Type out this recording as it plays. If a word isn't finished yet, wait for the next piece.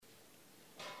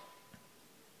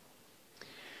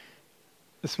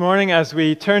This morning, as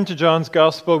we turn to John's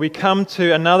Gospel, we come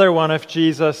to another one of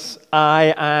Jesus'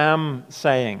 I am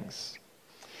sayings.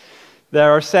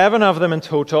 There are 7 of them in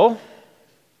total,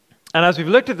 and as we've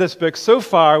looked at this book so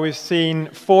far, we've seen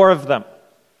 4 of them.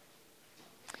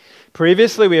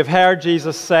 Previously, we have heard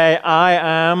Jesus say, I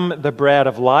am the bread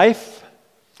of life,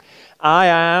 I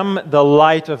am the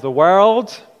light of the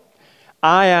world,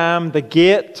 I am the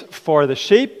gate for the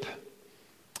sheep,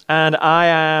 and I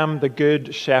am the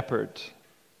good shepherd.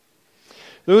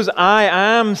 Those I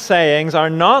am sayings are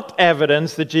not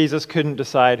evidence that Jesus couldn't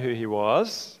decide who he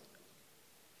was.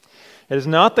 It is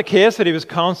not the case that he was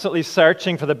constantly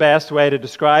searching for the best way to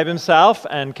describe himself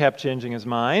and kept changing his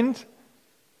mind.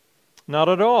 Not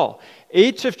at all.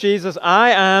 Each of Jesus'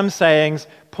 I am sayings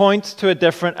points to a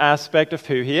different aspect of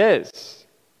who he is.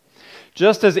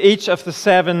 Just as each of the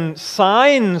 7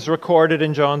 signs recorded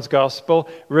in John's Gospel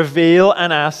reveal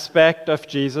an aspect of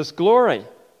Jesus' glory.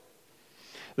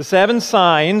 The 7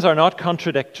 signs are not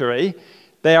contradictory,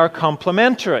 they are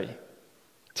complementary.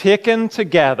 Taken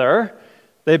together,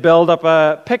 they build up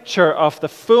a picture of the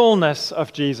fullness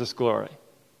of Jesus' glory.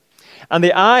 And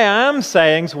the I am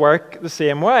sayings work the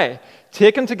same way.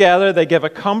 Taken together, they give a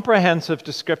comprehensive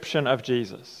description of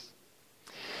Jesus.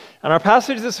 And our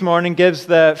passage this morning gives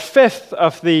the 5th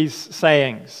of these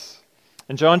sayings.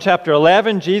 In John chapter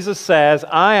 11, Jesus says,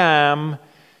 I am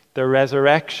the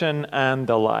resurrection and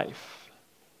the life.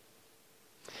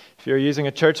 If you're using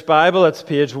a church Bible, it's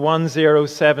page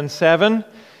 1077,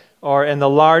 or in the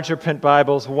larger print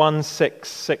Bibles,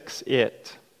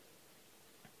 1668.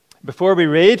 Before we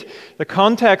read, the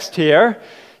context here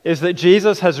is that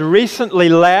Jesus has recently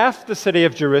left the city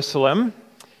of Jerusalem.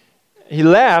 He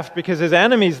left because his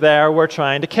enemies there were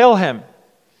trying to kill him.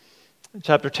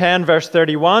 Chapter 10, verse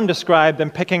 31 described them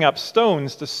picking up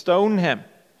stones to stone him.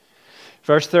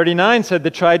 Verse 39 said they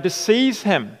tried to seize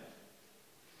him.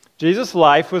 Jesus'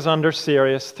 life was under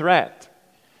serious threat.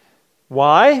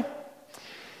 Why?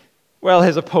 Well,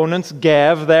 his opponents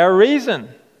gave their reason.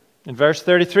 In verse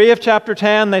 33 of chapter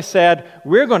 10, they said,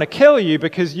 we're going to kill you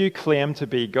because you claim to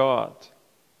be God.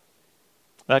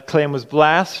 That claim was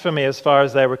blasphemy as far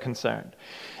as they were concerned.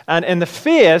 And in the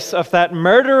face of that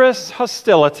murderous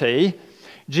hostility,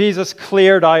 Jesus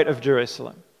cleared out of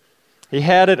Jerusalem. He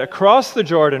headed across the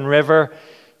Jordan River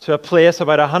to a place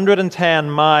about 110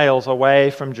 miles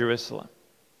away from Jerusalem.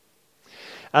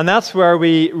 And that's where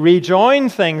we rejoin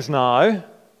things now,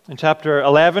 in chapter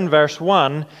 11, verse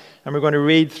 1, and we're going to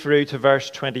read through to verse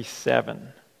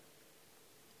 27.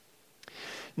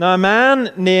 Now, a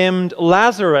man named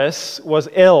Lazarus was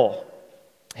ill.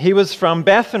 He was from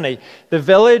Bethany, the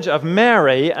village of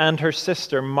Mary and her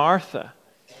sister Martha.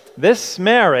 This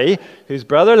Mary, whose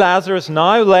brother Lazarus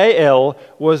now lay ill,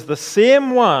 was the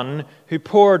same one who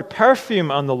poured perfume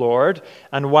on the Lord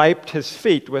and wiped his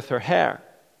feet with her hair.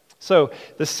 So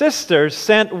the sisters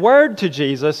sent word to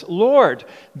Jesus, Lord,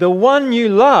 the one you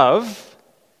love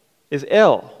is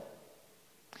ill.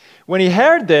 When he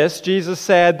heard this, Jesus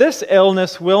said, this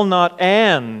illness will not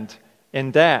end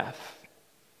in death.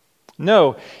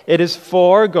 No, it is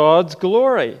for God's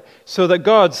glory, so that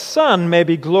God's Son may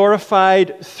be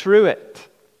glorified through it.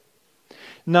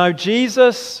 Now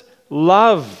Jesus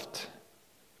loved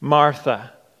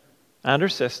Martha and her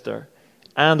sister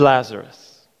and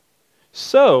Lazarus.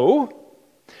 So,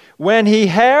 when he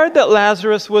heard that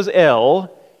Lazarus was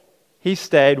ill, he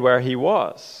stayed where he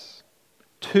was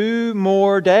 2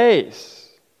 more days.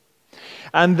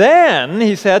 And then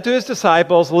he said to his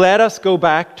disciples, let us go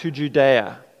back to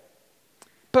Judea.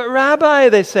 But Rabbi,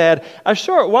 they said, a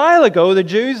short while ago the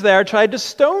Jews there tried to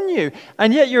stone you,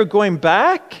 and yet you're going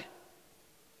back?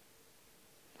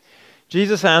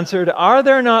 Jesus answered, are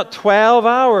there not 12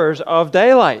 hours of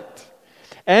daylight?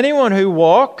 Anyone who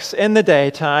walks in the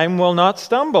daytime will not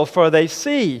stumble, for they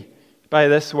see by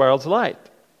this world's light.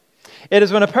 It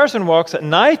is when a person walks at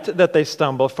night that they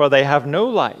stumble, for they have no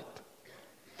light.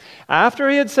 After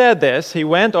he had said this, he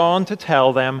went on to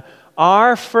tell them,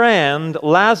 our friend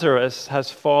Lazarus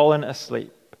has fallen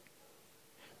asleep,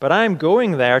 but I am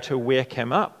going there to wake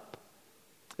him up.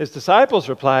 His disciples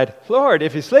replied, Lord,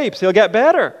 if he sleeps, he'll get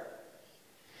better.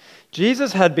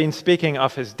 Jesus had been speaking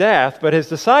of his death, but his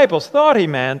disciples thought he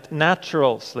meant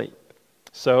natural sleep.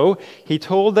 So he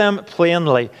told them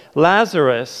plainly,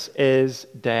 Lazarus is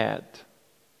dead.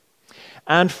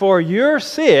 And for your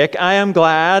sake I am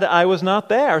glad I was not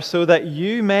there, so that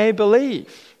you may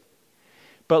believe.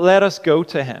 But let us go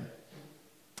to him.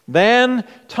 Then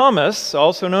Thomas,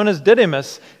 also known as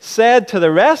Didymus, said to the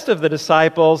rest of the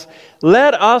disciples,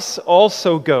 let us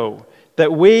also go,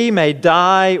 that we may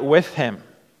die with him.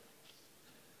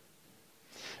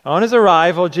 On his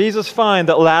arrival, Jesus found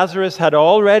that Lazarus had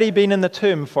already been in the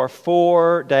tomb for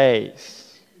 4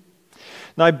 days.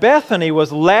 Now, Bethany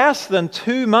was less than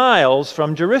 2 miles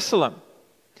from Jerusalem,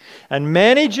 and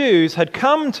many Jews had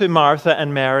come to Martha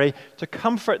and Mary to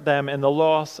comfort them in the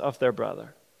loss of their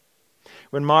brother.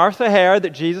 When Martha heard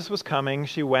that Jesus was coming,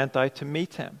 she went out to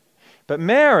meet him, but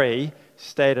Mary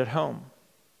stayed at home.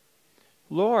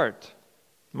 "Lord,"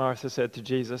 Martha said to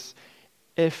Jesus,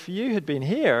 "if you had been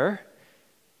here,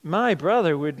 my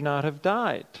brother would not have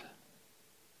died.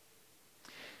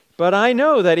 But I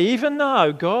know that even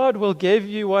now God will give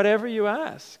you whatever you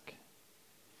ask."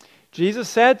 Jesus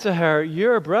said to her,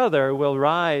 "Your brother will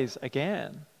rise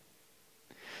again."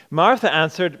 Martha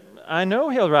answered, "I know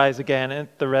he'll rise again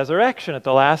at the resurrection, at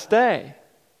the last day."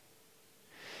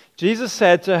 Jesus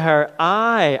said to her,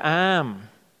 "I am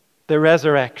the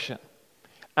resurrection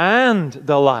and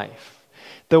the life.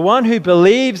 The one who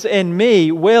believes in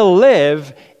me will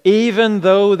live even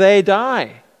though they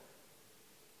die.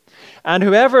 And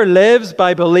whoever lives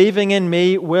by believing in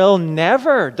me will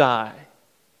never die.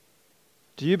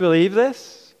 Do you believe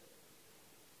this?"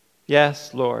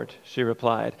 "Yes, Lord," she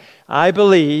replied. "I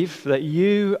believe that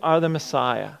you are the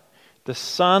Messiah, the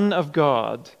Son of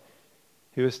God,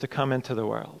 who is to come into the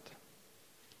world."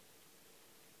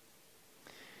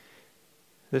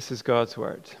 This is God's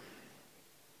word.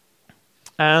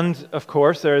 And, of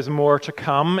course, there is more to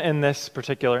come in this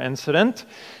particular incident.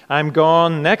 I'm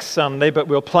gone next Sunday, but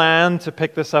we'll plan to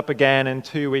pick this up again in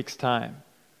 2 weeks' time.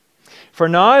 For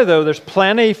now, though, there's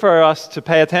plenty for us to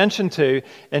pay attention to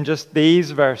in just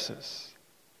these verses.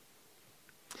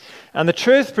 And the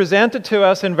truth presented to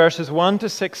us in verses 1 to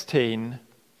 16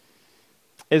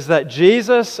 is that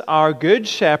Jesus, our Good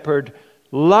Shepherd,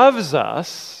 loves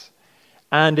us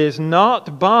and is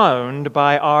not bound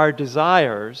by our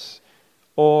desires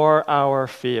or our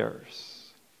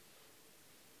fears.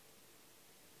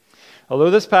 Although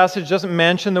this passage doesn't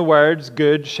mention the words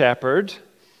Good Shepherd,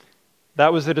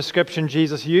 that was the description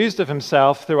Jesus used of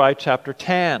himself throughout chapter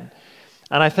 10.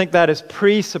 And I think that is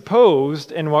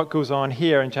presupposed in what goes on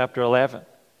here in chapter 11.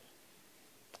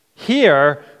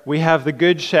 Here we have the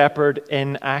Good Shepherd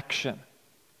in action.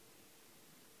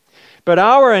 But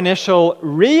our initial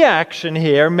reaction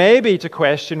here may be to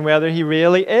question whether he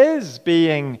really is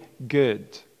being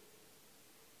good.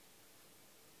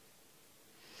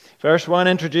 Verse 1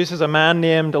 introduces a man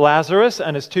named Lazarus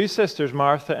and his 2 sisters,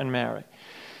 Martha and Mary.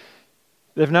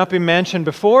 They've not been mentioned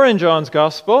before in John's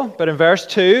Gospel, but in verse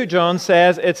 2, John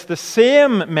says it's the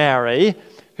same Mary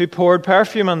who poured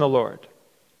perfume on the Lord.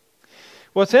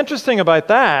 What's interesting about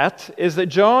that is that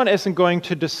John isn't going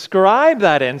to describe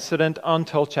that incident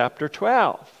until chapter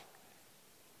 12.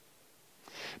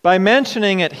 By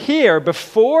mentioning it here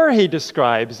before he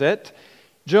describes it,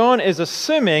 John is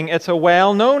assuming it's a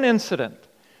well-known incident.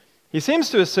 He seems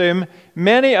to assume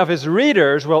many of his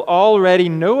readers will already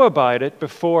know about it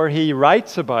before he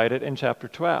writes about it in chapter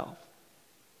 12.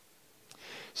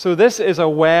 So this is a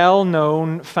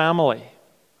well-known family.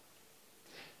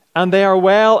 And they are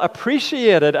well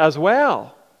appreciated as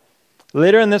well.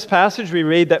 Later in this passage, we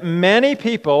read that many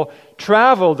people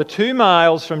traveled the 2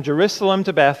 miles from Jerusalem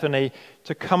to Bethany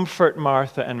to comfort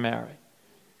Martha and Mary.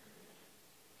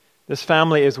 This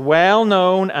family is well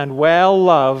known and well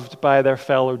loved by their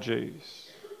fellow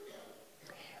Jews.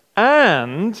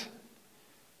 And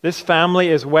this family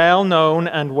is well known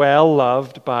and well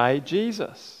loved by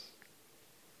Jesus.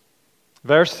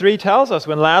 Verse 3 tells us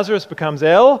when Lazarus becomes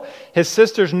ill, his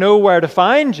sisters know where to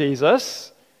find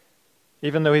Jesus,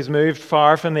 even though he's moved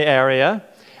far from the area.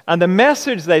 And the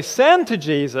message they send to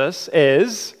Jesus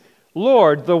is,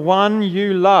 "Lord, the one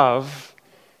you love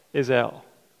is ill."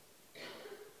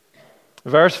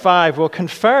 Verse 5 will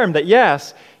confirm that,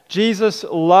 yes, Jesus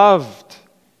loved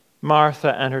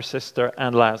Martha and her sister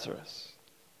and Lazarus.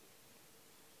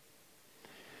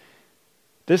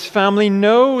 This family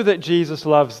know that Jesus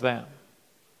loves them.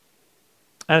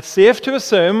 And it's safe to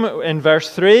assume in verse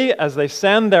 3, as they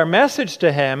send their message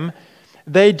to him,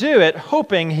 they do it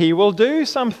hoping he will do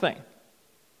something.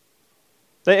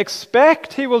 They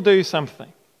expect he will do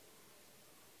something.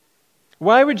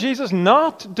 Why would Jesus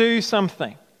not do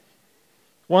something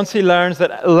once he learns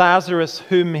that Lazarus,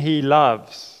 whom he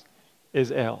loves,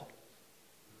 is ill?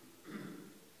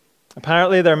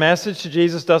 Apparently, their message to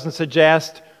Jesus doesn't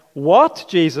suggest what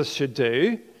Jesus should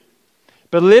do,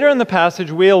 but later in the passage,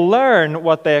 we'll learn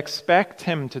what they expect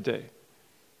him to do.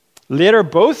 Later,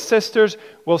 both sisters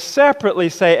will separately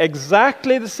say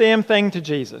exactly the same thing to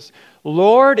Jesus.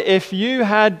 "Lord, if you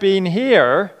had been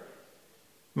here,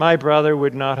 my brother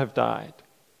would not have died."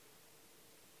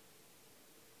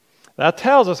 That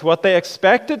tells us what they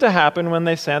expected to happen when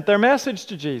they sent their message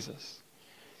to Jesus.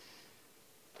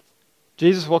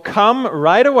 Jesus will come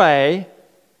right away,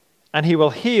 and he will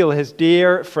heal his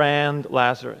dear friend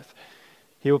Lazarus.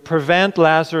 He will prevent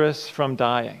Lazarus from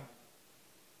dying.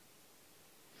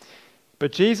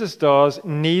 But Jesus does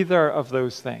neither of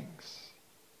those things.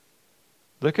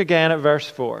 Look again at verse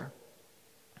 4.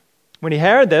 When he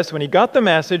heard this, when he got the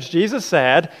message, Jesus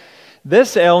said,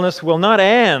 "This illness will not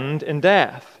end in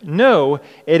death. No,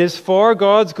 it is for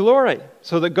God's glory,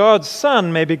 so that God's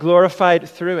Son may be glorified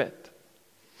through it."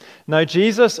 Now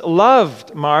Jesus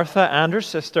loved Martha and her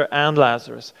sister and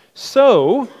Lazarus.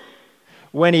 So,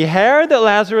 when he heard that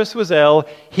Lazarus was ill,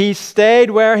 he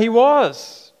stayed where he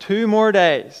was 2 more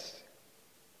days.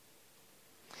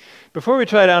 Before we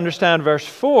try to understand verse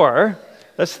 4,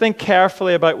 let's think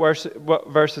carefully about what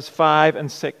verses 5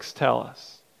 and 6 tell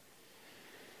us.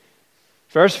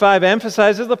 Verse 5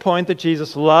 emphasizes the point that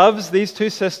Jesus loves these 2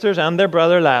 sisters and their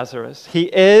brother Lazarus. He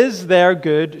is their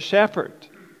good shepherd.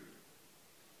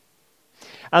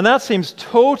 And that seems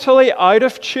totally out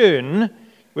of tune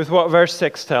with what verse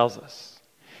 6 tells us.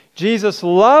 Jesus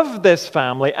loved this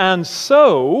family, and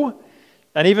so,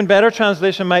 an even better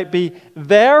translation might be,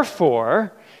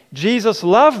 therefore, Jesus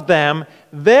loved them.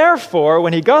 Therefore,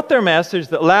 when he got their message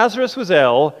that Lazarus was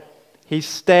ill, he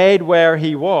stayed where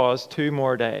he was 2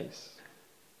 more days.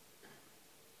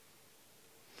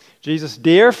 Jesus'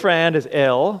 dear friend is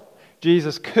ill.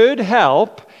 Jesus could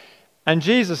help, and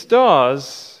Jesus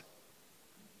does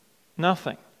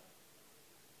nothing.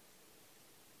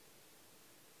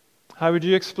 How would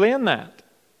you explain that?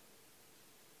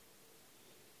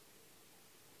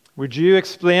 Would you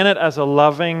explain it as a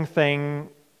loving thing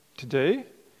to do?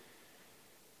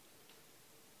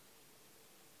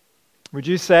 Would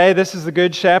you say this is the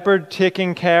good shepherd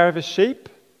taking care of his sheep?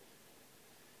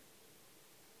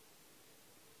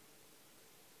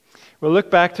 We'll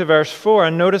look back to verse 4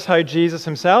 and notice how Jesus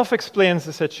himself explains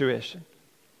the situation.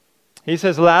 He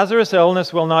says, Lazarus'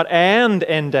 illness will not end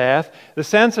in death. The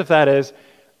sense of that is,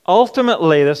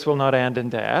 ultimately this will not end in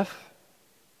death.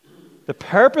 The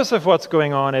purpose of what's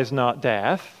going on is not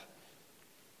death.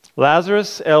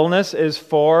 Lazarus' illness is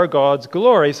for God's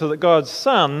glory, so that God's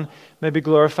Son may be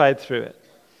glorified through it.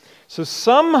 So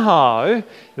somehow,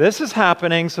 this is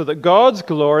happening so that God's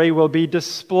glory will be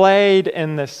displayed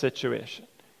in this situation.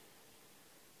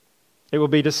 It will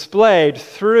be displayed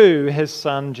through his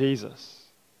Son, Jesus.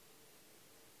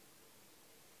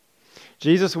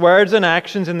 Jesus' words and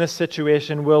actions in this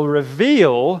situation will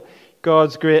reveal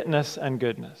God's greatness and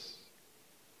goodness.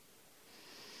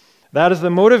 That is the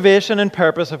motivation and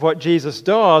purpose of what Jesus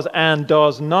does and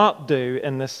does not do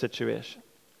in this situation.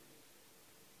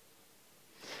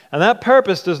 And that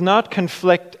purpose does not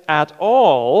conflict at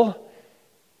all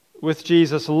with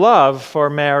Jesus' love for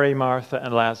Mary, Martha,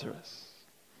 and Lazarus.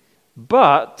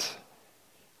 But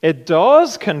it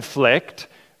does conflict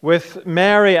with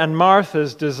Mary and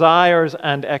Martha's desires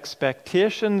and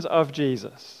expectations of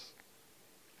Jesus,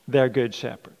 their good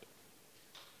shepherd.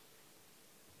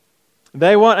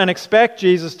 They want and expect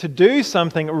Jesus to do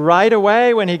something right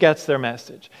away when he gets their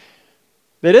message.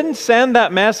 They didn't send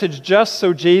that message just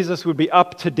so Jesus would be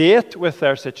up to date with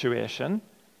their situation.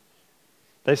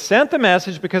 They sent the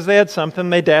message because they had something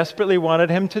they desperately wanted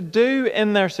him to do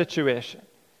in their situation.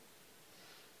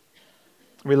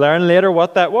 We learn later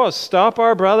what that was. Stop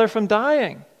our brother from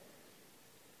dying.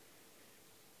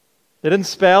 They didn't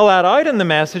spell that out in the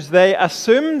message. They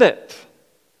assumed it.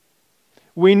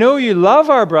 We know you love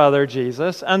our brother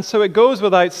Jesus, and so it goes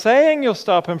without saying you'll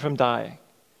stop him from dying.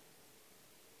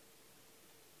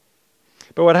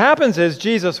 But what happens is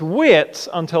Jesus waits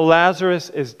until Lazarus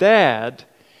is dead,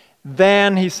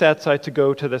 then he sets out to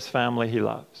go to this family he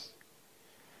loves.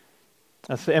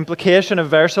 That's the implication of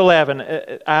verse 11.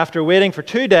 After waiting for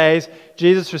 2 days,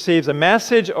 Jesus receives a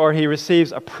message or he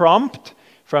receives a prompt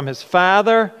from his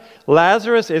Father.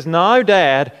 Lazarus is now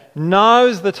dead.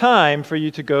 Now's the time for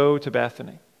you to go to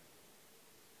Bethany.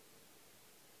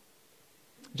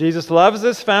 Jesus loves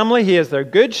this family. He is their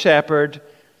good shepherd.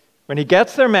 When he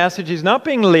gets their message, he's not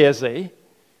being lazy.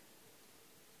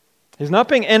 He's not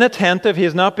being inattentive. He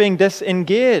is not being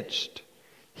disengaged.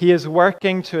 He is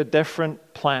working to a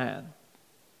different plan.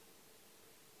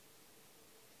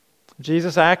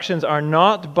 Jesus' actions are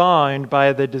not bound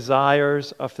by the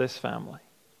desires of this family.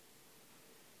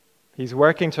 He's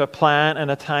working to a plan and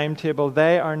a timetable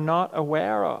they are not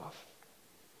aware of.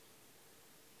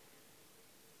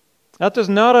 That does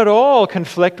not at all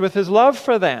conflict with his love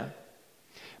for them,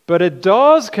 but it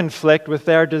does conflict with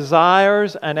their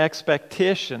desires and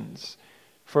expectations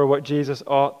for what Jesus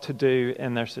ought to do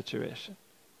in their situation.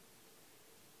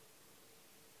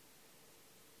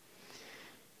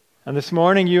 And this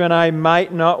morning, you and I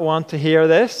might not want to hear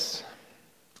this,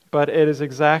 but it is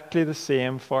exactly the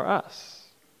same for us.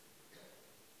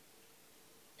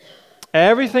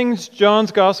 Everything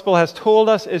John's Gospel has told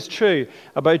us is true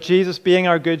about Jesus being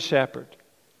our good shepherd.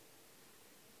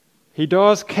 He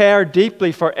does care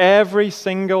deeply for every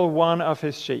single one of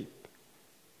his sheep.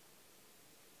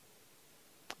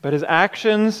 But his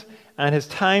actions and his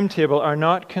timetable are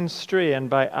not constrained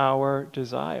by our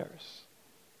desires.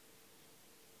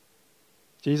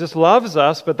 Jesus loves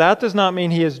us, but that does not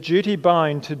mean he is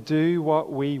duty-bound to do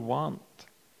what we want.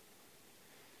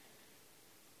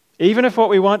 Even if what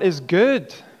we want is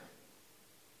good,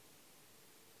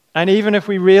 and even if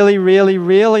we really, really,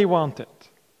 really want it.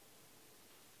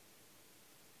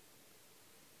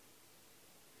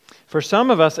 For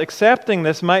some of us, accepting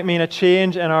this might mean a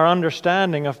change in our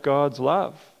understanding of God's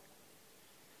love.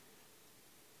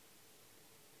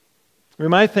 We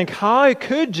might think, how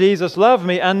could Jesus love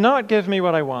me and not give me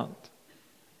what I want?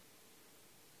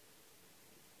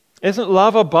 Isn't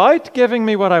love about giving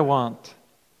me what I want?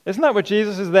 Isn't that what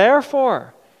Jesus is there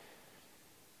for?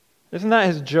 Isn't that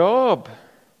his job?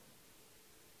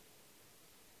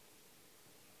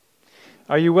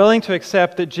 Are you willing to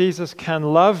accept that Jesus can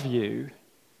love you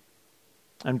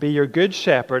and be your good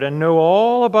shepherd and know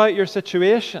all about your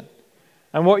situation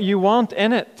and what you want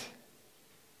in it,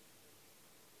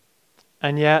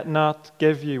 and yet not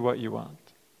give you what you want?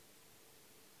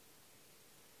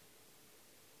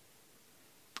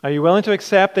 Are you willing to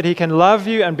accept that he can love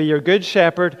you and be your good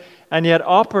shepherd and yet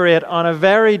operate on a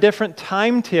very different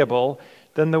timetable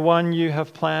than the one you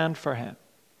have planned for him?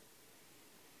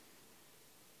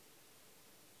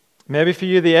 Maybe for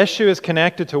you the issue is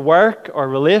connected to work or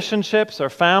relationships or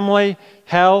family,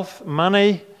 health,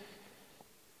 money.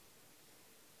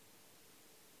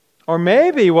 Or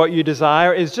maybe what you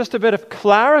desire is just a bit of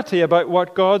clarity about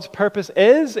what God's purpose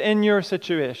is in your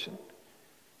situation.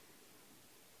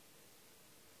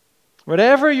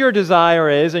 Whatever your desire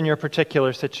is in your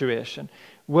particular situation,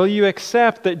 will you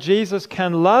accept that Jesus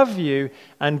can love you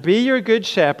and be your good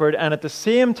shepherd and at the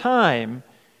same time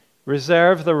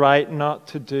reserve the right not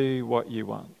to do what you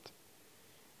want?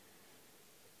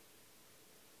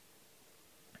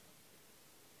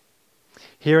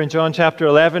 Here in John chapter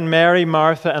 11, Mary,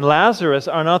 Martha, and Lazarus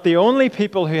are not the only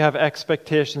people who have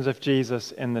expectations of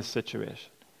Jesus in this situation.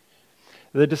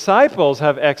 The disciples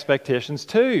have expectations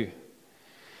too.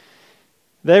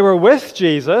 They were with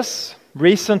Jesus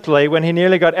recently when he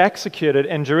nearly got executed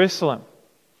in Jerusalem.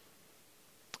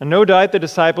 And no doubt the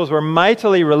disciples were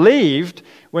mightily relieved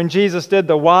when Jesus did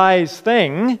the wise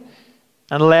thing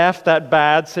and left that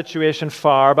bad situation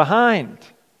far behind.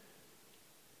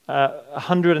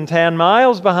 110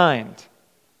 miles behind.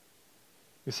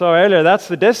 We saw earlier that's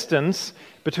the distance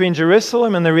between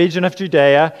Jerusalem and the region of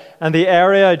Judea and the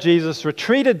area Jesus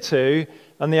retreated to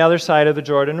on the other side of the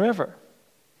Jordan River.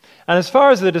 And as far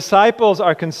as the disciples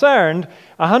are concerned,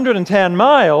 110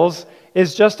 miles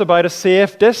is just about a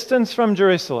safe distance from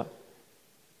Jerusalem,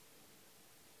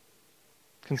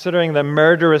 considering the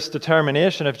murderous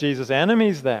determination of Jesus'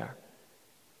 enemies there.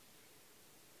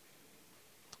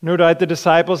 No doubt the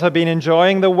disciples have been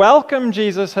enjoying the welcome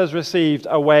Jesus has received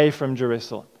away from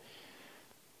Jerusalem.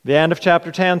 The end of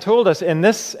chapter 10 told us in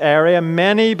this area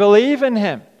many believe in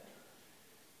him.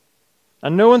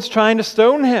 And no one's trying to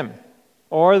stone him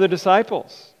or the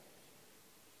disciples.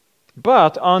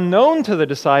 But unknown to the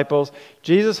disciples,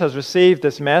 Jesus has received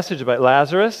this message about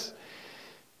Lazarus.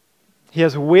 He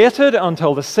has waited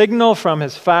until the signal from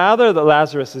his Father that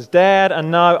Lazarus is dead, and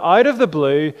now out of the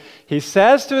blue, he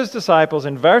says to his disciples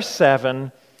in verse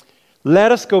 7,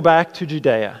 "Let us go back to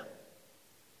Judea."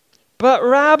 "But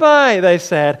Rabbi," they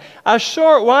said, "a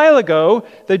short while ago,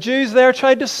 the Jews there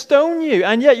tried to stone you,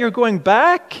 and yet you're going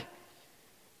back?"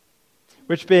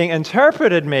 Which being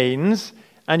interpreted means,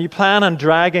 "And you plan on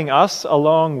dragging us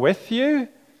along with you?"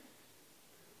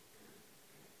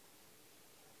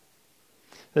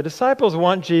 The disciples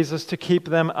want Jesus to keep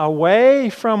them away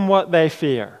from what they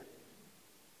fear,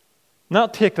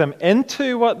 not take them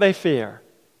into what they fear.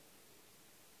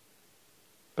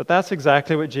 But that's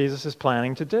exactly what Jesus is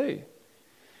planning to do.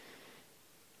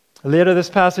 Later, this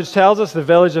passage tells us the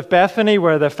village of Bethany,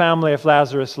 where the family of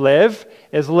Lazarus live,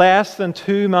 is less than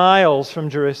 2 miles from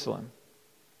Jerusalem.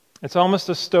 It's almost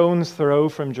a stone's throw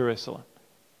from Jerusalem,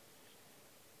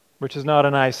 which is not a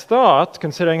nice thought,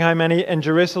 considering how many in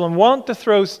Jerusalem want to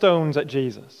throw stones at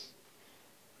Jesus.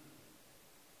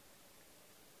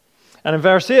 And in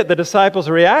verse 8, the disciples'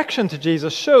 reaction to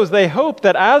Jesus shows they hope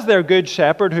that as their good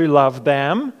shepherd who loved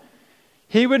them,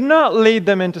 he would not lead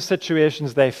them into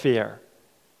situations they fear.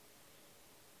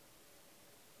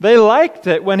 They liked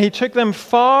it when he took them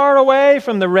far away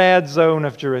from the red zone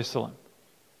of Jerusalem.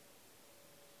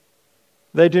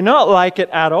 They do not like it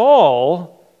at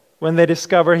all when they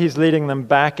discover he's leading them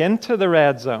back into the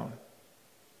red zone.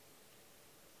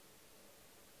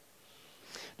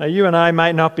 Now, you and I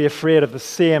might not be afraid of the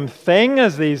same thing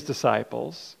as these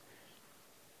disciples,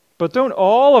 but don't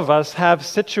all of us have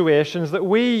situations that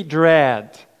we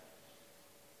dread?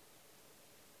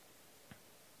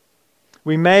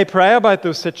 We may pray about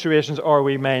those situations or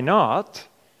we may not,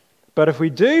 but if we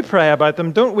do pray about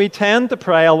them, don't we tend to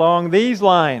pray along these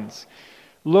lines?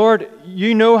 Lord,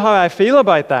 you know how I feel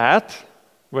about that.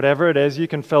 Whatever it is, you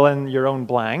can fill in your own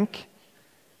blank.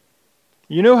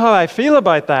 You know how I feel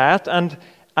about that, and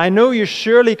I know you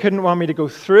surely couldn't want me to go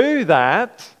through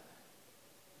that.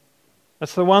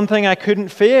 That's the one thing I couldn't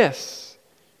face.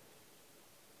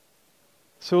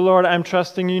 So, Lord, I'm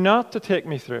trusting you not to take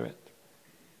me through it.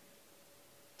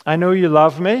 I know you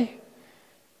love me,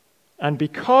 and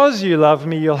because you love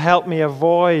me, you'll help me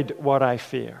avoid what I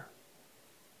fear.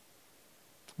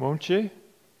 Won't you?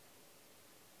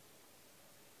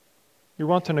 You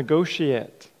want to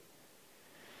negotiate.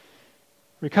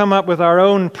 We come up with our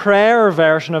own prayer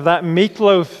version of that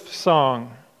Meatloaf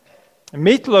song.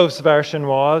 Meatloaf's version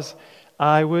was,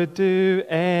 I would do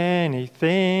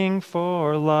anything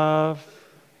for love,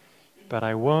 but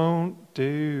I won't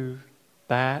do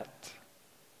that.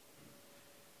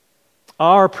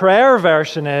 Our prayer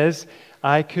version is,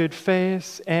 I could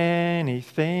face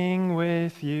anything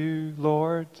with you,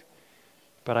 Lord,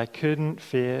 but I couldn't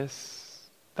face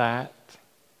that.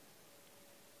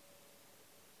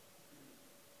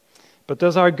 But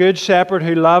does our good shepherd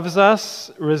who loves us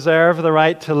reserve the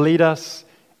right to lead us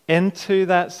into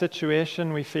that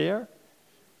situation we fear?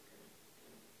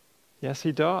 Yes,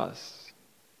 he does.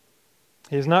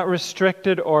 He is not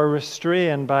restricted or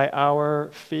restrained by our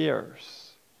fears.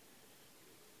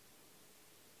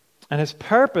 And his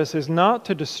purpose is not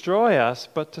to destroy us,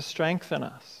 but to strengthen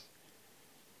us.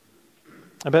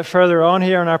 A bit further on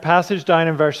here in our passage, down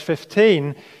in verse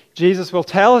 15, Jesus will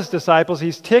tell his disciples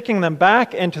he's taking them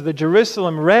back into the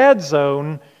Jerusalem red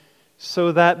zone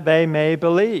so that they may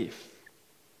believe,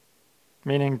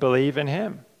 meaning believe in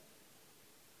him.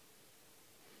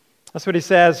 That's what he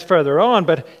says further on,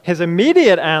 but his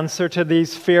immediate answer to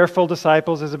these fearful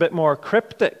disciples is a bit more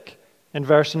cryptic. In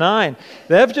verse 9,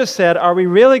 they've just said, are we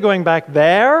really going back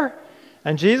there?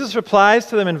 And Jesus replies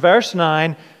to them in verse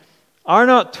 9, are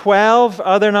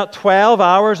there not 12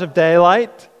 hours of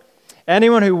daylight?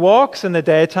 Anyone who walks in the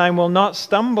daytime will not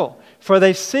stumble, for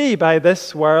they see by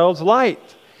this world's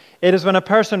light. It is when a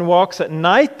person walks at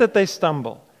night that they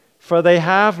stumble, for they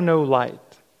have no light.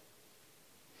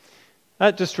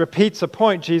 That just repeats a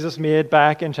point Jesus made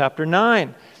back in chapter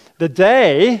 9. The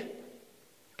day,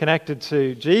 connected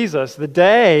to Jesus, the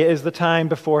day is the time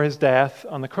before his death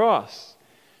on the cross.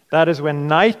 That is when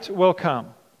night will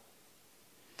come.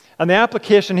 And the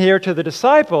application here to the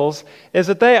disciples is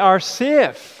that they are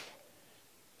safe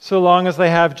so long as they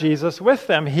have Jesus with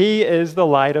them. He is the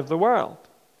light of the world.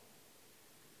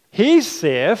 He's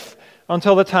safe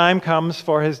until the time comes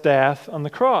for his death on the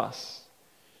cross.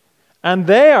 And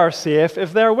they are safe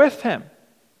if they're with him,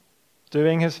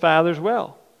 doing his Father's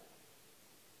will.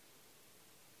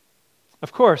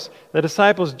 Of course, the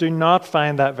disciples do not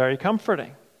find that very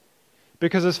comforting.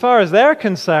 Because as far as they're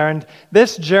concerned,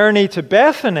 this journey to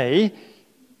Bethany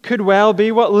could well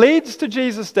be what leads to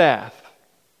Jesus' death.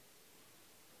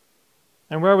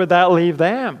 And where would that leave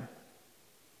them?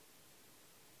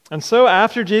 And so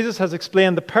after Jesus has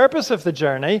explained the purpose of the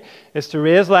journey is to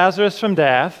raise Lazarus from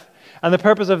death, and the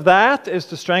purpose of that is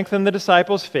to strengthen the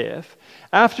disciples' faith,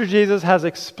 after Jesus has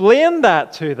explained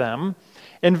that to them,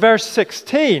 in verse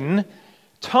 16,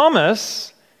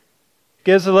 Thomas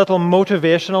gives a little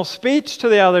motivational speech to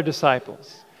the other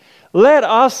disciples. Let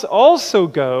us also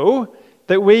go,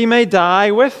 that we may die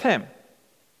with him.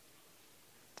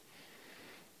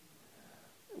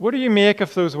 What do you make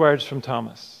of those words from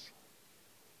Thomas?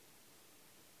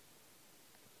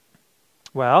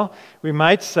 Well, we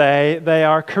might say they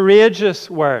are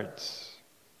courageous words,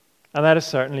 and that is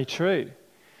certainly true.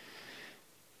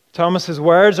 Thomas's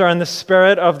words are in the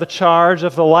spirit of the charge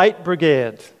of the Light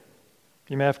Brigade.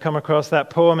 You may have come across that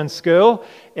poem in school.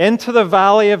 Into the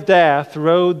valley of death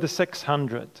rode the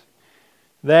 600.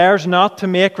 Theirs not to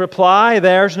make reply,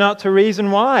 theirs not to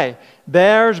reason why,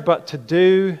 theirs but to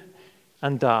do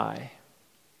and die.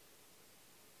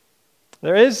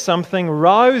 There is something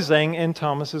rousing in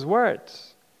Thomas's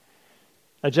words.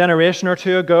 A generation or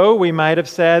two ago, we might have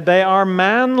said they are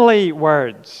manly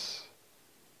words.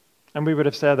 And we would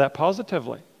have said that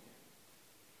positively.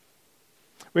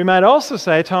 We might also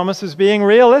say Thomas is being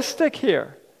realistic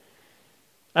here.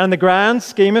 And in the grand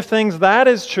scheme of things, that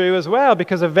is true as well,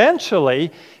 because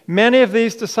eventually many of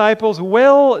these disciples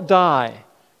will die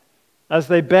as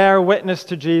they bear witness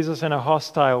to Jesus in a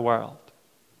hostile world.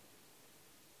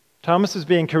 Thomas is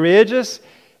being courageous,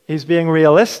 he's being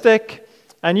realistic,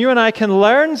 and you and I can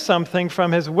learn something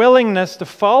from his willingness to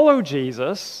follow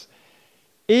Jesus,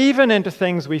 even into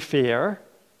things we fear,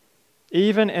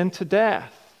 even into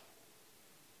death.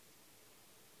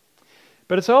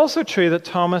 But it's also true that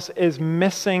Thomas is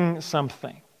missing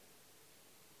something.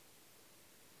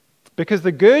 Because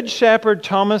the good shepherd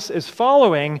Thomas is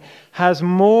following has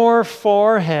more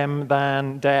for him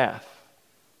than death.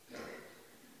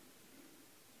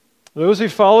 Those who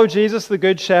follow Jesus, the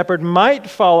good shepherd, might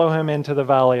follow him into the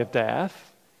valley of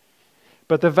death,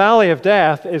 but the valley of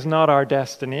death is not our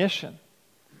destination.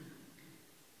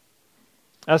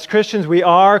 As Christians, we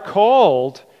are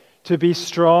called to be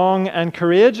strong and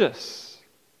courageous.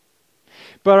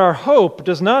 But our hope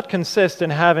does not consist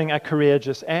in having a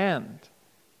courageous end.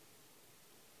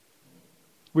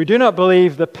 We do not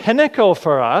believe the pinnacle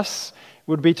for us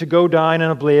would be to go down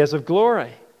in a blaze of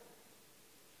glory.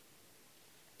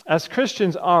 As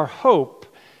Christians, our hope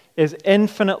is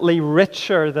infinitely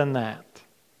richer than that.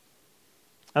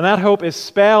 And that hope is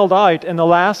spelled out in the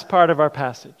last part of our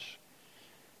passage.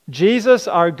 Jesus,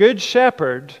 our good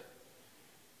shepherd,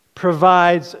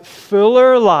 provides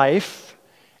fuller life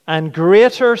and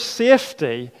greater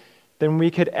safety than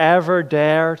we could ever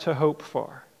dare to hope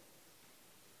for.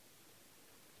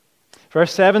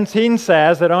 Verse 17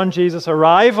 says that on Jesus'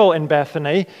 arrival in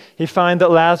Bethany, he found that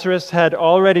Lazarus had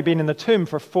already been in the tomb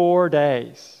for 4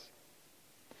 days.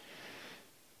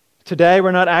 Today,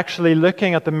 we're not actually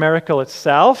looking at the miracle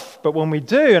itself, but when we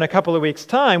do, in a couple of weeks'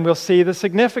 time, we'll see the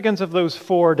significance of those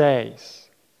 4 days.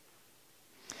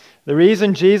 The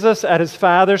reason Jesus, at his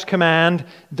Father's command,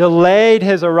 delayed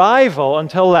his arrival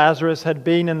until Lazarus had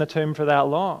been in the tomb for that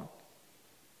long.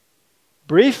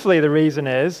 Briefly, the reason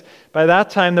is, by that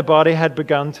time the body had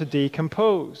begun to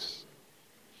decompose.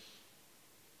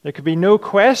 There could be no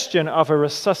question of a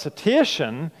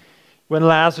resuscitation when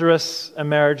Lazarus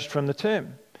emerged from the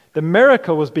tomb. The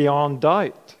miracle was beyond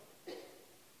doubt.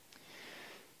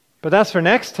 But that's for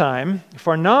next time.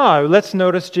 For now, let's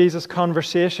notice Jesus'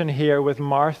 conversation here with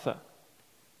Martha.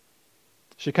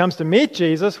 She comes to meet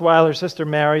Jesus while her sister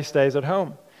Mary stays at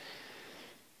home.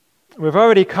 We've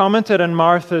already commented on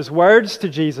Martha's words to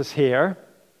Jesus here.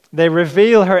 They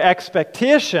reveal her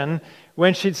expectation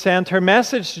when she'd sent her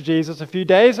message to Jesus a few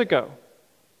days ago.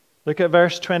 Look at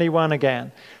verse 21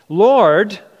 again.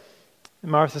 "Lord,"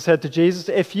 Martha said to Jesus,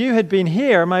 "if you had been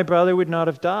here, my brother would not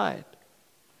have died.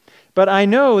 But I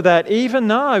know that even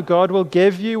now God will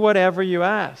give you whatever you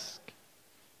ask."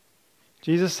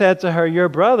 Jesus said to her, "Your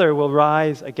brother will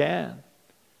rise again."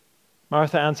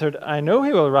 Martha answered, "I know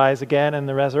he will rise again in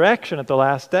the resurrection at the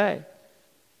last day."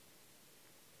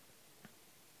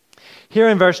 Here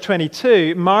in verse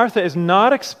 22, Martha is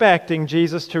not expecting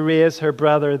Jesus to raise her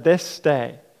brother this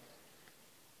day.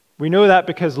 We know that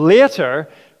because later,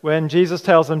 when Jesus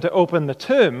tells them to open the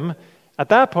tomb, at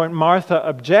that point Martha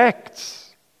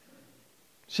objects.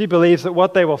 She believes that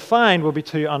what they will find will be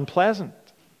too unpleasant.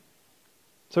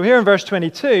 So here in verse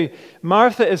 22,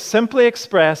 Martha is simply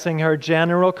expressing her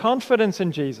general confidence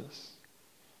in Jesus.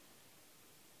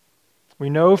 We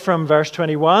know from verse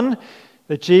 21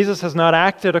 that Jesus has not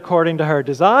acted according to her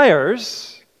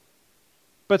desires,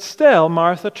 but still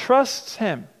Martha trusts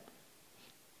him.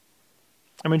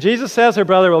 And when Jesus says her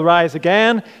brother will rise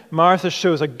again, Martha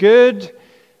shows a good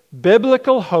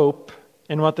biblical hope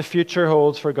in what the future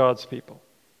holds for God's people.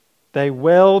 They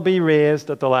will be raised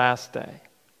at the last day.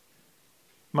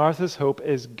 Martha's hope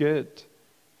is good.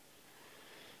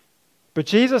 But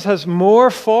Jesus has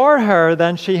more for her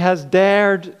than she has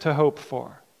dared to hope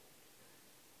for.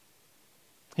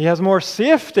 He has more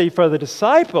safety for the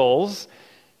disciples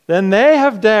than they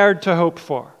have dared to hope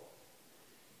for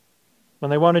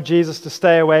when they wanted Jesus to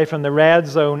stay away from the red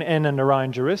zone in and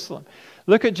around Jerusalem.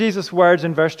 Look at Jesus' words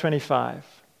in verse 25.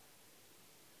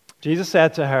 Jesus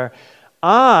said to her,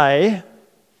 "I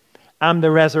am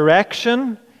the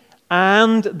resurrection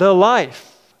and the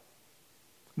life.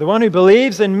 The one who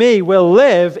believes in me will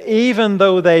live even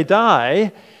though they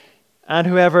die, and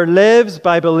whoever lives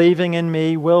by believing in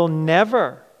me will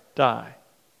never die."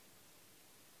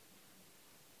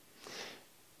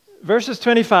 Verses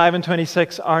 25 and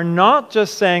 26 are not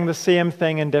just saying the same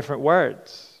thing in different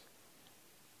words.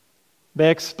 They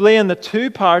explain the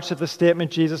two parts of the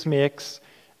statement Jesus makes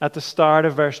at the start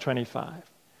of verse 25.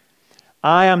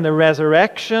 "I am the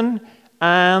resurrection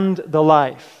and the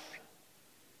life."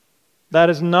 That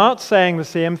is not saying the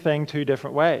same thing two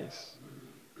different ways.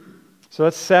 So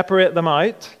let's separate them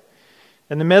out.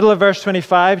 In the middle of verse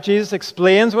 25, Jesus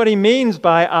explains what he means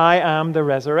by I am the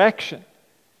resurrection.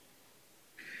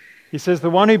 He says, the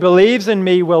one who believes in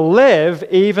me will live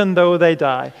even though they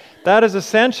die. That is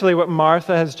essentially what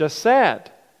Martha has just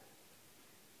said.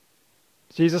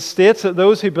 Jesus states that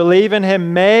those who believe in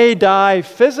him may die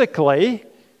physically,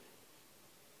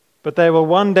 but they will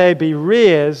one day be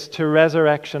raised to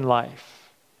resurrection life.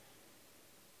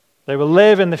 They will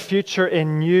live in the future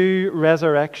in new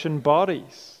resurrection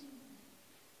bodies.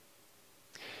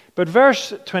 But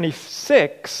verse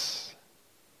 26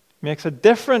 makes a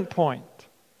different point.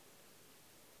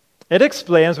 It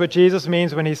explains what Jesus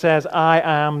means when he says, I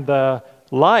am the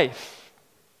life.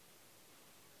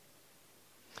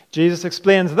 Jesus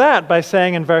explains that by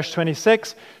saying in verse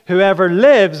 26, whoever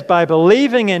lives by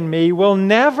believing in me will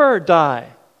never die.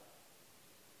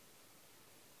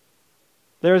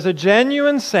 There is a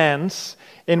genuine sense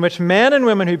in which men and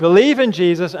women who believe in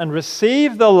Jesus and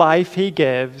receive the life he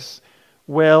gives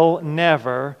will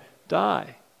never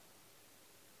die.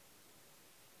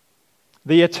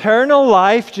 The eternal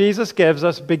life Jesus gives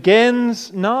us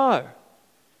begins now,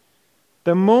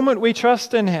 the moment we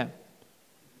trust in him.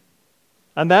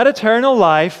 And that eternal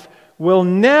life will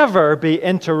never be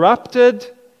interrupted,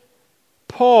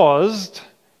 paused,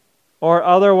 or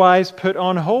otherwise put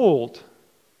on hold.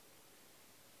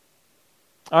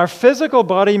 Our physical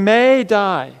body may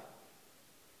die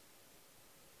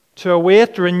to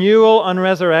await renewal on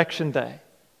resurrection day.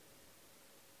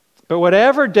 But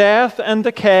whatever death and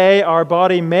decay our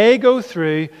body may go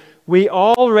through, we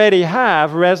already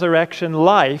have resurrection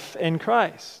life in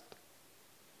Christ.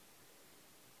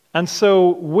 And so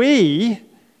we,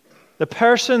 the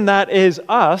person that is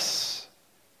us,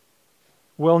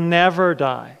 will never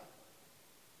die.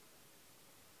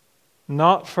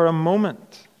 Not for a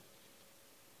moment.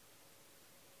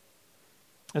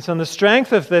 It's on the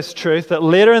strength of this truth that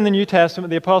later in the New Testament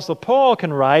the Apostle Paul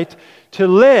can write, to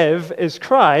live is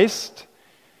Christ,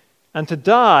 and to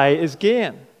die is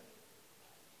gain.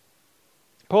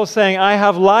 Paul's saying, I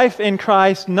have life in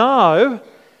Christ now,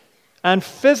 and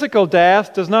physical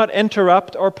death does not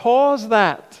interrupt or pause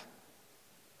that.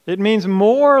 It means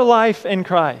more life in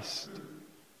Christ,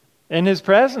 in his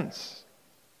presence.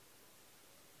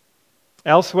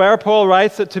 Elsewhere, Paul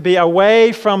writes that to be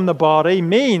away from the body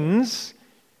means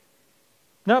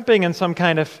not being in some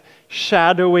kind of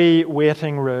shadowy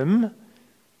waiting room,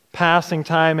 passing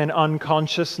time in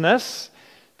unconsciousness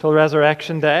till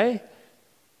resurrection day.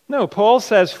 No, Paul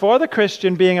says for the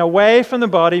Christian, being away from the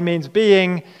body means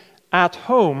being at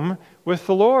home with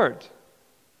the Lord.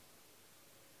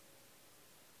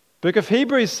 Book of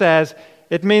Hebrews says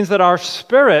it means that our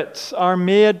spirits are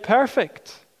made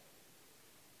perfect.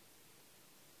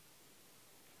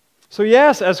 So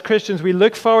yes, as Christians, we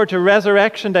look forward to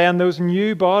resurrection day and those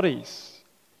new bodies.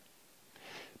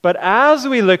 But as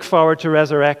we look forward to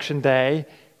resurrection day,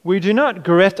 we do not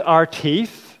grit our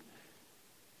teeth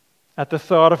at the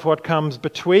thought of what comes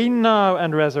between now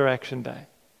and resurrection day.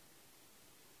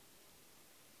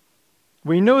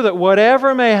 We know that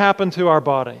whatever may happen to our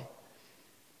body,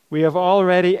 we have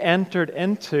already entered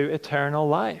into eternal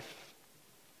life.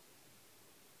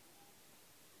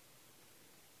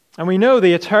 And we know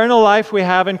the eternal life we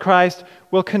have in Christ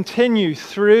will continue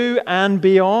through and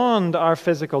beyond our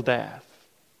physical death.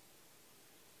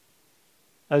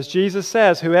 As Jesus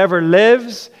says, whoever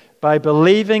lives by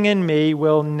believing in me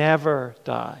will never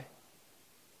die.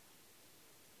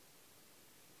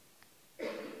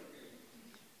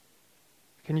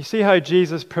 Can you see how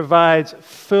Jesus provides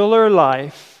fuller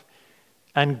life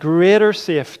and greater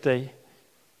safety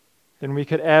than we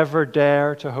could ever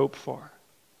dare to hope for?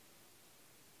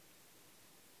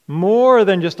 More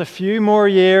than just a few more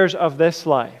years of this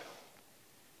life.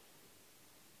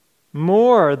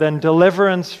 More than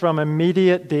deliverance from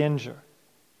immediate danger.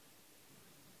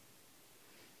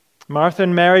 Martha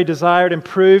and Mary desired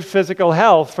improved physical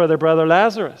health for their brother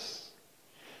Lazarus.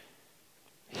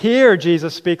 Here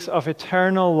Jesus speaks of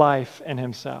eternal life in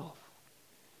himself.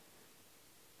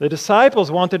 The disciples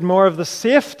wanted more of the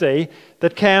safety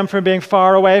that came from being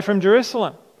far away from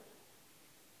Jerusalem.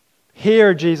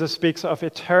 Here Jesus speaks of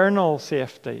eternal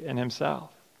safety in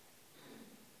himself.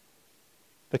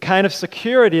 The kind of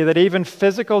security that even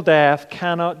physical death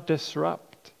cannot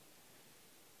disrupt.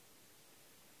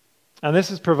 And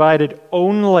this is provided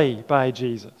only by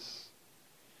Jesus.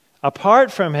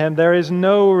 Apart from him, there is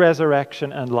no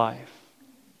resurrection and life.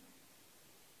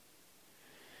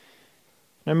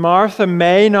 Now, Martha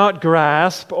may not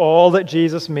grasp all that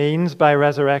Jesus means by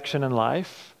resurrection and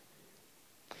life,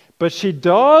 But she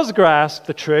does grasp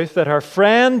the truth that her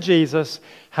friend Jesus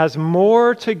has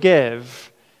more to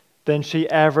give than she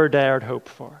ever dared hope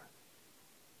for.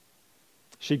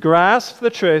 She grasps the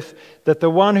truth that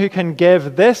the one who can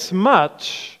give this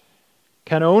much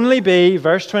can only be,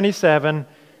 verse 27,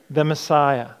 the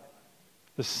Messiah,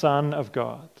 the Son of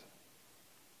God.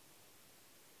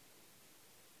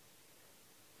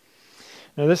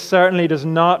 Now, this certainly does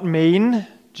not mean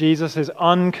Jesus is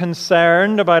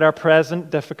unconcerned about our present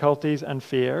difficulties and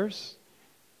fears.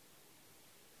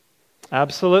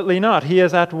 Absolutely not. He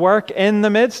is at work in the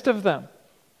midst of them.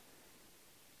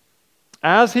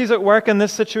 As he's at work in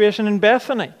this situation in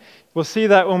Bethany. We'll see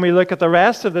that when we look at the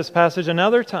rest of this passage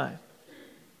another time.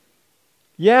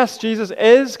 Yes, Jesus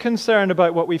is concerned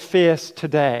about what we face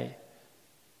today.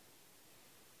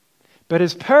 But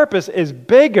his purpose is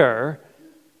bigger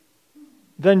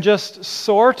than just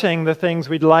sorting the things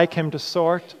we'd like him to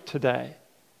sort today.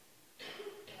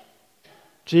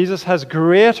 Jesus has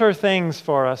greater things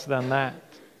for us than that.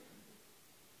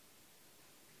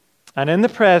 And in the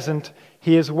present,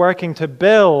 he is working to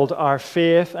build our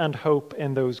faith and hope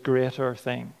in those greater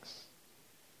things.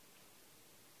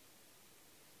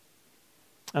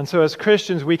 And so as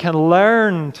Christians, we can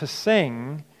learn to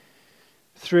sing,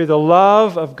 through the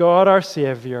love of God our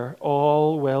Savior,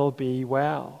 all will be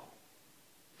well.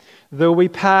 Though we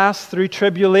pass through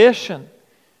tribulation,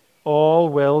 all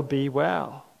will be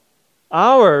well.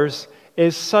 Ours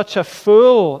is such a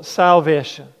full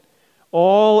salvation.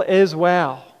 All is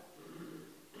well.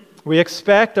 We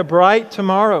expect a bright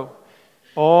tomorrow.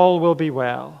 All will be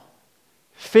well.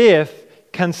 Faith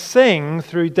can sing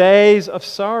through days of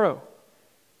sorrow.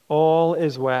 All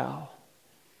is well.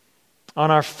 On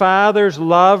our Father's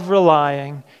love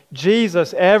relying,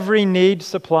 Jesus every need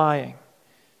supplying.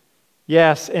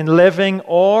 Yes, in living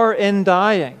or in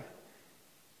dying,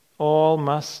 all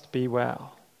must be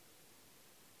well.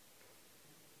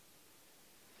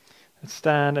 Let's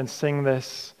stand and sing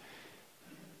this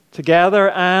together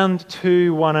and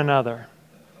to one another.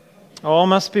 All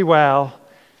must be well,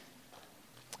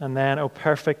 and then, O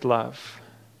perfect love.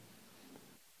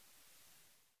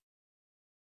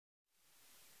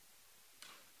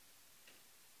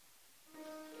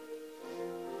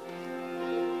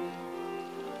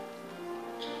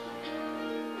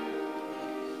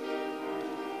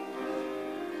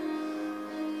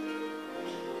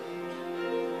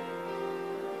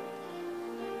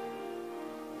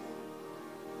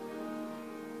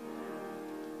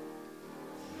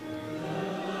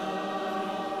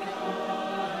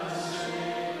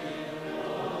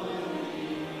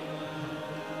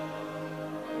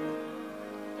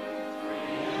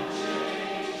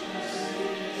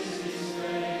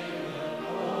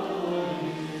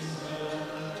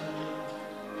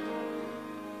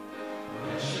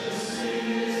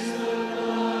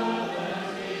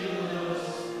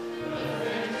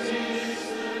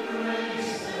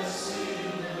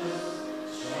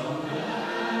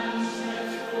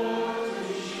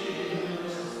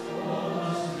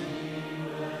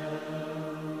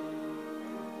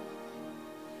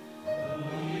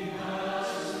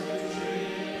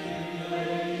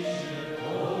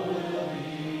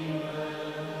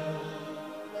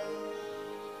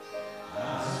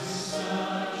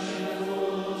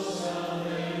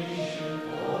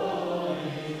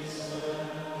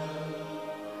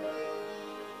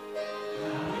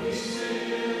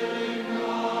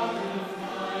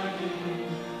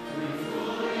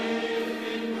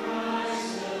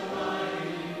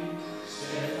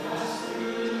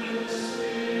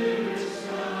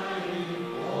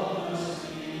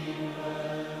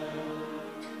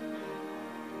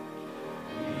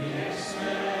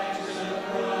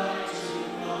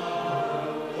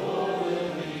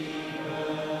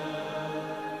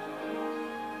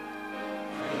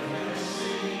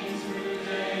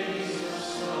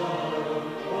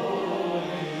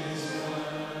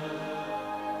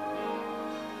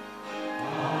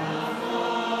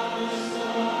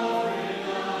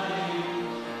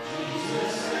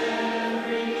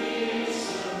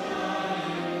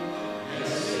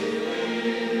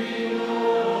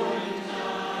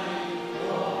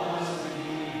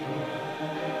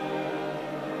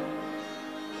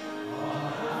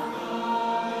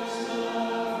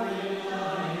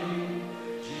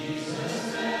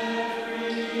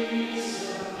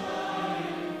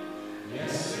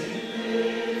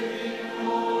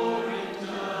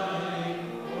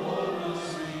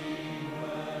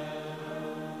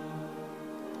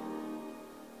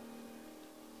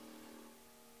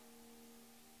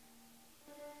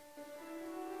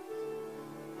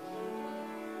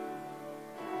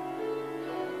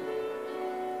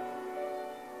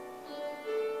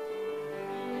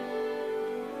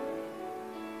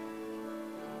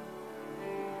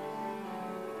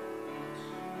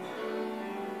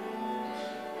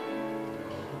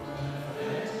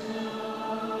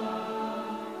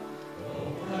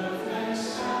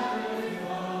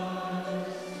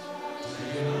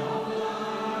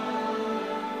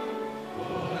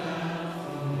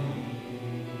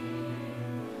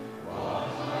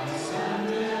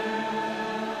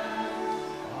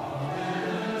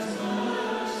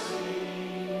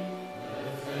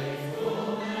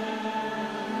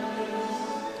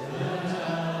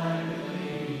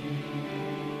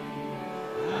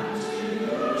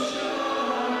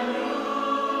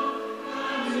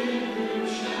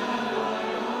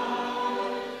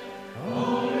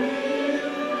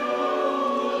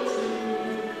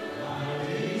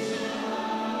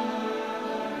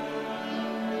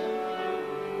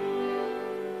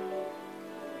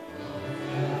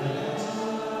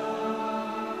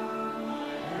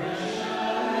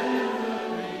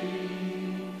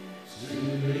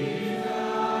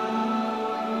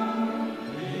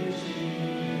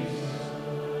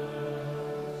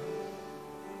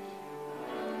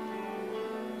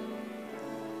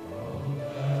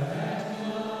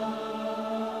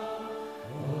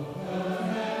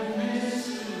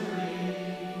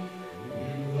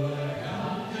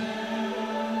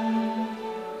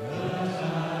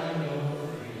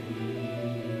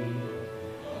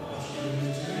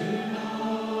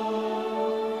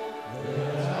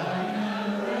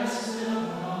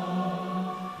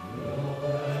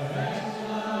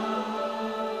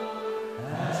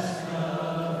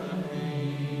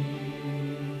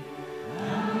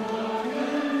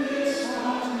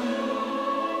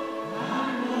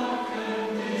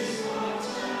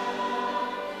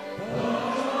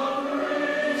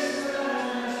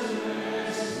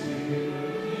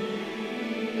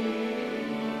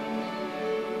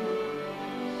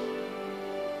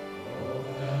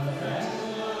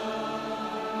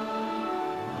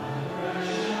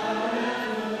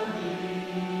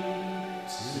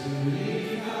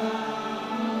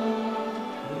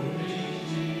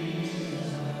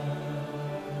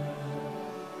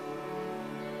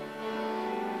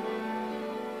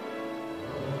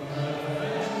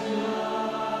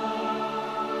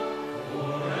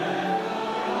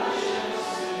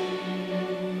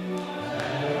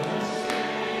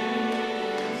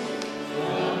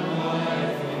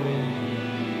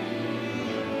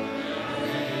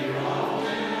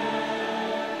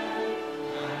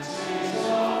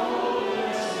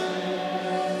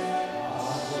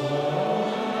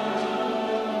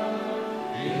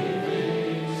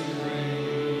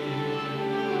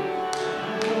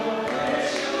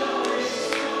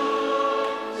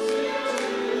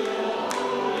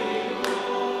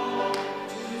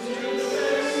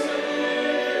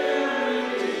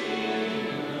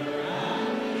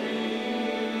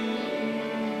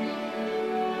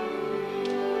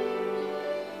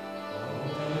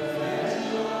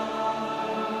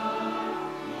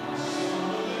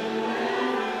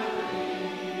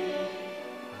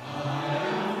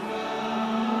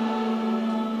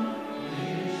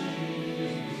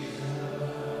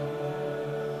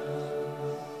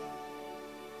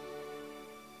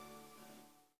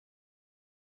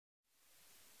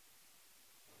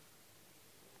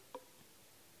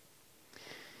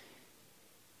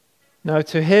 Now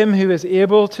to him who is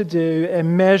able to do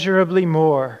immeasurably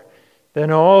more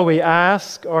than all we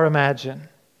ask or imagine,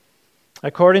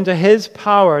 according to his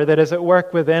power that is at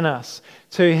work within us,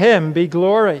 to him be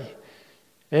glory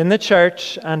in the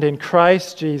church and in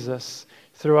Christ Jesus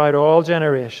throughout all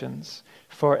generations,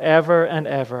 forever and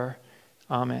ever.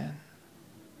 Amen.